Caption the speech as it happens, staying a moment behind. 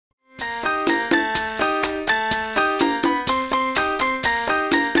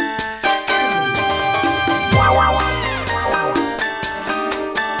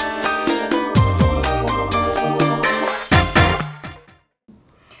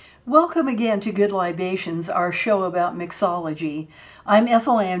Welcome again to Good Libations, our show about mixology. I'm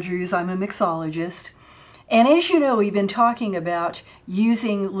Ethel Andrews, I'm a mixologist. And as you know, we've been talking about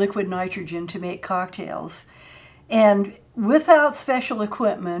using liquid nitrogen to make cocktails. And without special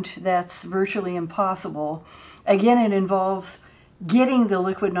equipment, that's virtually impossible. Again, it involves getting the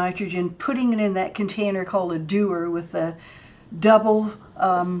liquid nitrogen, putting it in that container called a dewar with a double,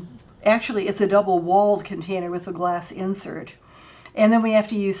 actually it's a double-walled container with a glass insert. And then we have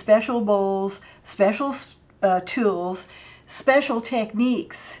to use special bowls, special tools, special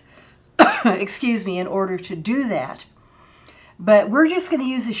techniques, excuse me, in order to do that. But we're just going to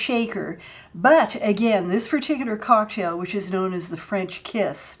use a shaker. But again, this particular cocktail, which is known as the French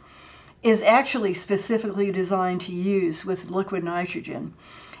Kiss, is actually specifically designed to use with liquid nitrogen.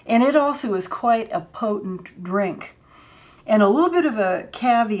 And it also is quite a potent drink. And a little bit of a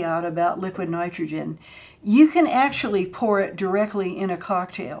caveat about liquid nitrogen. You can actually pour it directly in a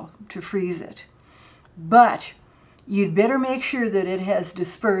cocktail to freeze it. But you'd better make sure that it has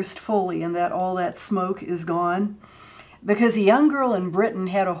dispersed fully and that all that smoke is gone. Because a young girl in Britain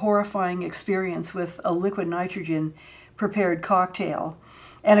had a horrifying experience with a liquid nitrogen prepared cocktail.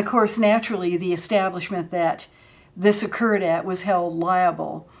 And of course, naturally, the establishment that this occurred at was held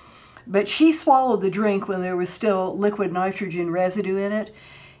liable. But she swallowed the drink when there was still liquid nitrogen residue in it,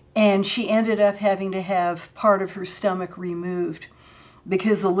 and she ended up having to have part of her stomach removed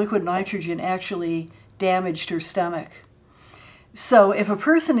because the liquid nitrogen actually damaged her stomach. So if a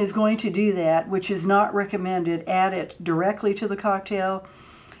person is going to do that, which is not recommended, add it directly to the cocktail.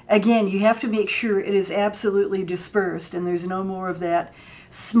 Again, you have to make sure it is absolutely dispersed and there's no more of that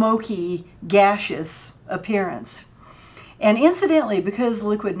smoky, gaseous appearance. And incidentally, because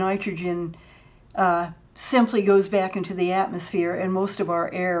liquid nitrogen simply goes back into the atmosphere and most of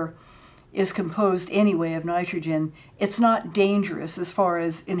our air is composed anyway of nitrogen, it's not dangerous as far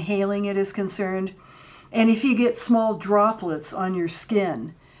as inhaling it is concerned. And if you get small droplets on your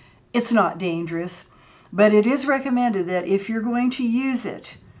skin, it's not dangerous. But it is recommended that if you're going to use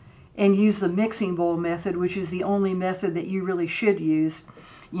it and use the mixing bowl method, which is the only method that you really should use,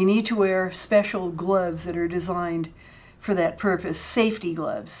 you need to wear special gloves that are designed for that purpose, safety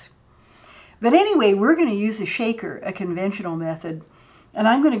gloves. But anyway, we're going to use a shaker, a conventional method, and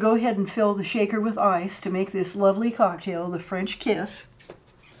I'm going to go ahead and fill the shaker with ice to make this lovely cocktail, the French Kiss.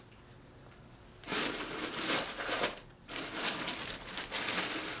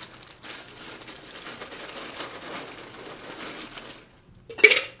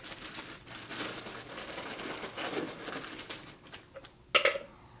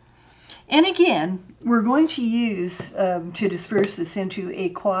 And again, we're going to use, to disperse this into a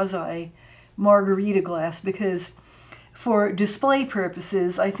quasi-margarita glass because for display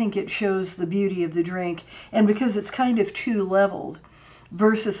purposes, I think it shows the beauty of the drink. And because it's kind of two-leveled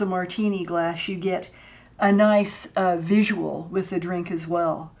versus a martini glass, you get a nice visual with the drink as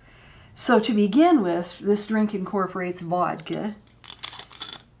well. So to begin with, this drink incorporates vodka.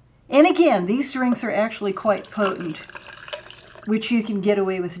 And again, these drinks are actually quite potent, which you can get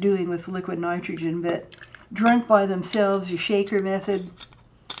away with doing with liquid nitrogen, but drunk by themselves, your shaker method,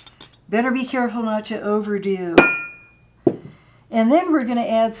 better be careful not to overdo. And then we're going to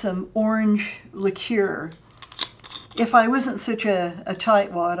add some orange liqueur. If I wasn't such a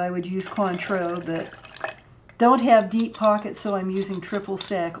tightwad, I would use Cointreau, but don't have deep pockets, so I'm using triple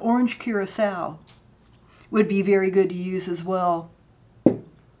sec. Orange curacao would be very good to use as well.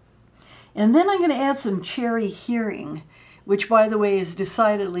 And then I'm going to add some cherry heering, which, by the way, is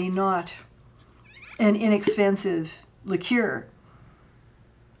decidedly not an inexpensive liqueur.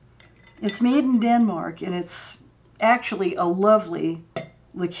 It's made in Denmark, and it's actually a lovely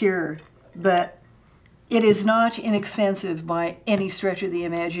liqueur, but it is not inexpensive by any stretch of the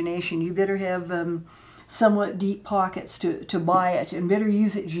imagination. You better have somewhat deep pockets to buy it, and better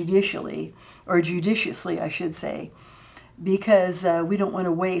use it judiciously, or judiciously, I should say, because we don't want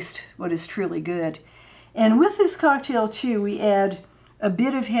to waste what is truly good. And with this cocktail, too, we add a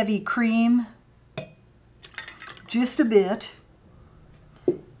bit of heavy cream, just a bit.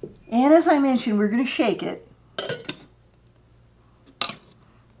 And as I mentioned, we're going to shake it.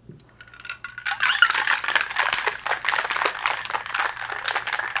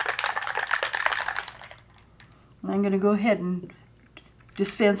 And I'm going to go ahead and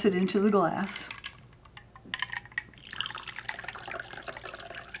dispense it into the glass.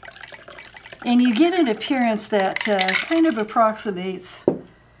 And you get an appearance that kind of approximates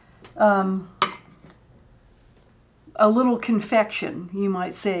a little confection, you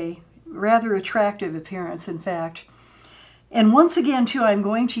might say. Rather attractive appearance, in fact. And once again, too, I'm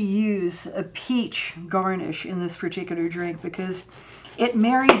going to use a peach garnish in this particular drink because it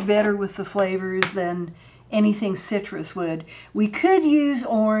marries better with the flavors than anything citrus would. We could use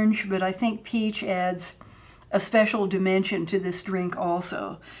orange, but I think peach adds a special dimension to this drink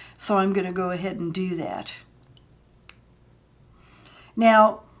also. So I'm going to go ahead and do that.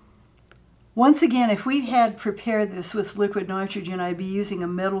 Now, once again, if we had prepared this with liquid nitrogen, I'd be using a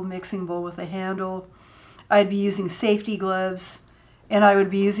metal mixing bowl with a handle. I'd be using safety gloves, and I would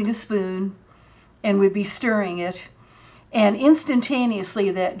be using a spoon and would be stirring it. And instantaneously,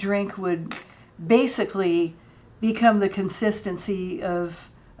 that drink would basically become the consistency of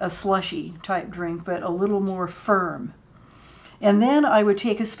a slushy type drink, but a little more firm. And then I would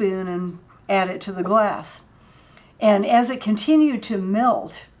take a spoon and add it to the glass. And as it continued to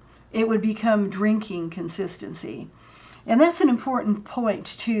melt, it would become drinking consistency. And that's an important point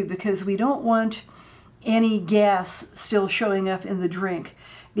too, because we don't want any gas still showing up in the drink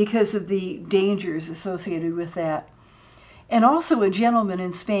because of the dangers associated with that. And also a gentleman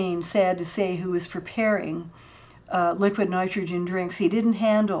in Spain, sad to say, who was preparing liquid nitrogen drinks, he didn't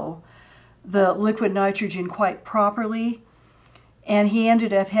handle the liquid nitrogen quite properly, and he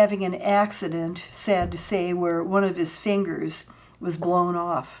ended up having an accident, sad to say, where one of his fingers was blown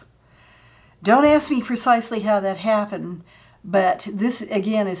off. Don't ask me precisely how that happened, but this,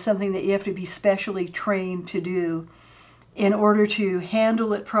 again, is something that you have to be specially trained to do in order to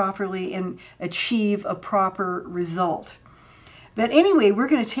handle it properly and achieve a proper result. But anyway, we're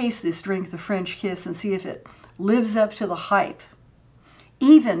going to taste this drink, the French Kiss, and see if it lives up to the hype,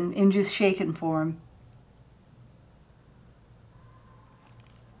 even in just shaken form.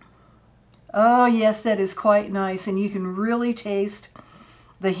 Oh yes, that is quite nice, and you can really taste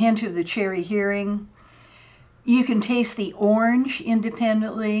the hint of the cherry hearing. You can taste the orange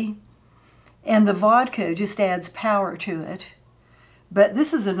independently, and the vodka just adds power to it. But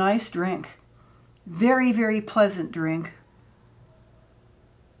this is a nice drink. Very, very pleasant drink.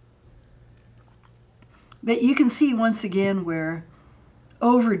 But you can see once again where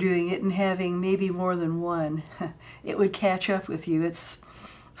overdoing it and having maybe more than one, it would catch up with you. It's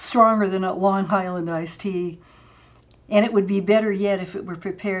stronger than a Long Island iced tea. And it would be better yet if it were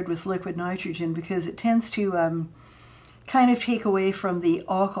prepared with liquid nitrogen, because it tends to kind of take away from the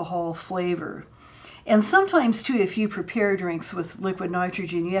alcohol flavor. And sometimes too, if you prepare drinks with liquid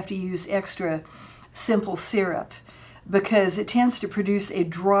nitrogen, you have to use extra simple syrup because it tends to produce a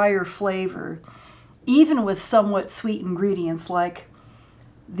drier flavor, even with somewhat sweet ingredients like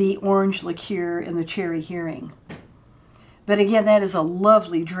the orange liqueur and the cherry hearing. But again, that is a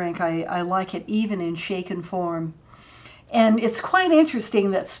lovely drink. I like it even in shaken form. And it's quite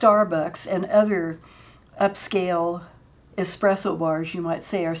interesting that Starbucks and other upscale espresso bars, you might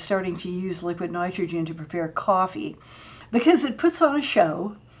say, are starting to use liquid nitrogen to prepare coffee because it puts on a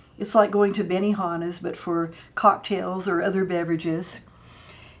show. It's like going to Benihana's, but for cocktails or other beverages.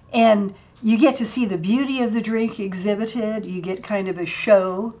 And you get to see the beauty of the drink exhibited. You get kind of a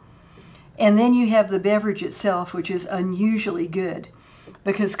show. And then you have the beverage itself, which is unusually good,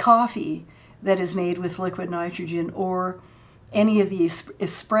 because coffee that is made with liquid nitrogen or any of the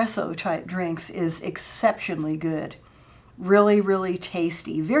espresso type drinks is exceptionally good. Really, really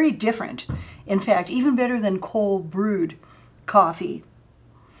tasty. Very different. In fact, even better than cold brewed coffee.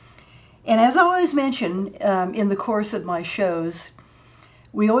 And as I always mention in the course of my shows,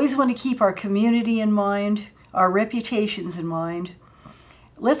 we always want to keep our community in mind, our reputations in mind.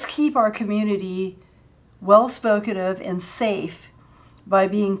 Let's keep our community well spoken of and safe by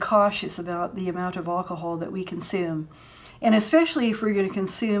being cautious about the amount of alcohol that we consume. And especially if we're going to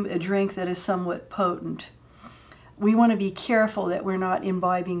consume a drink that is somewhat potent. We want to be careful that we're not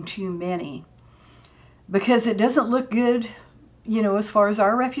imbibing too many, because it doesn't look good, you know, as far as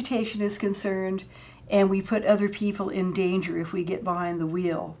our reputation is concerned, and we put other people in danger if we get behind the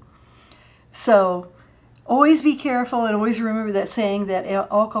wheel. So always be careful, and always remember that saying that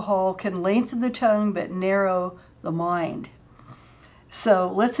alcohol can lengthen the tongue but narrow the mind.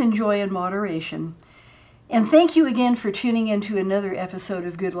 So let's enjoy in moderation. And thank you again for tuning in to another episode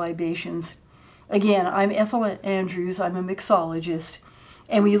of Good Libations. Again, I'm Ethel Andrews. I'm a mixologist,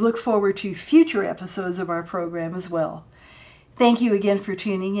 and we look forward to future episodes of our program as well. Thank you again for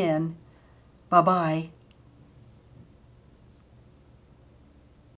tuning in. Bye-bye.